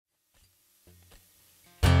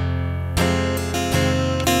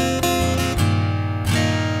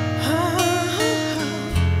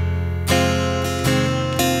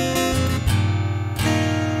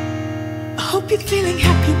you're feeling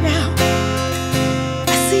happy now.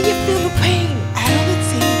 I see you feel the pain out of the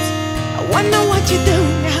tears. I wonder what you do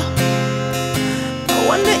now. I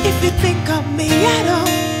wonder if you think of me at all.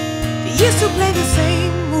 You used to play the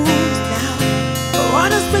same moves now, or all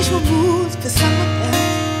those special moves for someone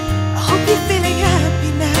else. I hope you're feeling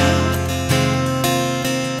happy now.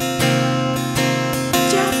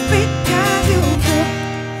 Just because you feel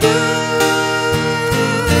good,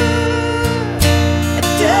 it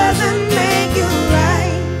doesn't make you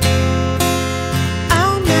right.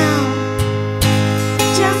 Oh no.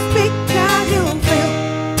 Just because you feel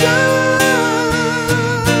good,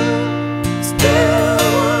 still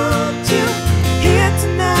want you here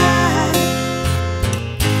tonight.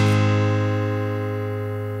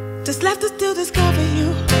 Just left to still discover you.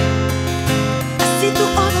 I see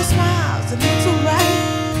through all those smiles and it's alright.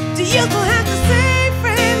 Do you still have the same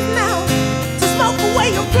friends now to smoke away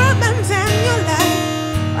your problems and your life?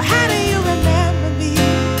 Or how do you remember me?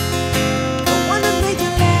 The one that made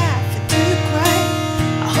you laugh until you cry.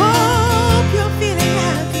 I hope you're feeling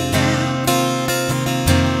happy now.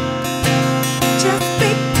 Just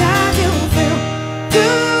because you feel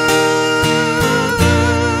good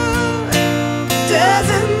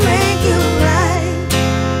doesn't make you right.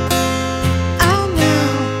 Oh no.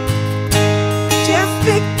 Just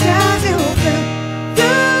because you feel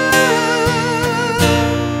good,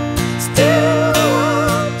 still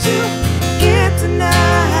want you here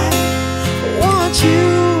tonight. Want you.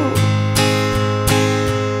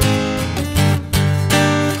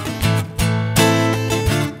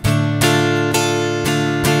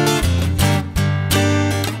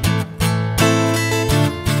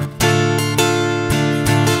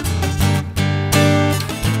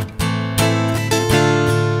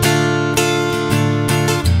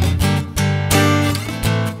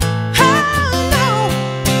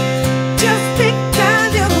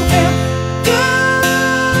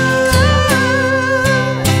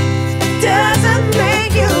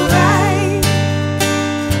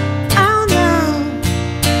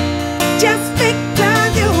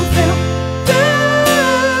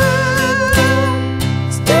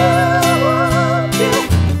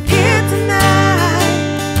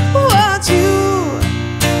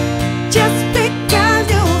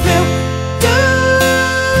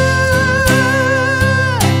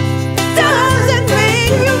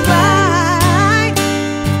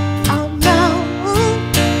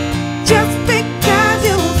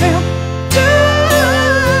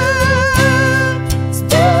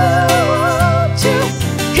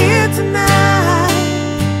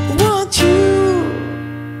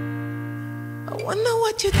 I wonder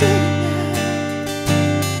what you do now.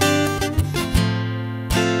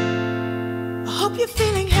 I hope you feel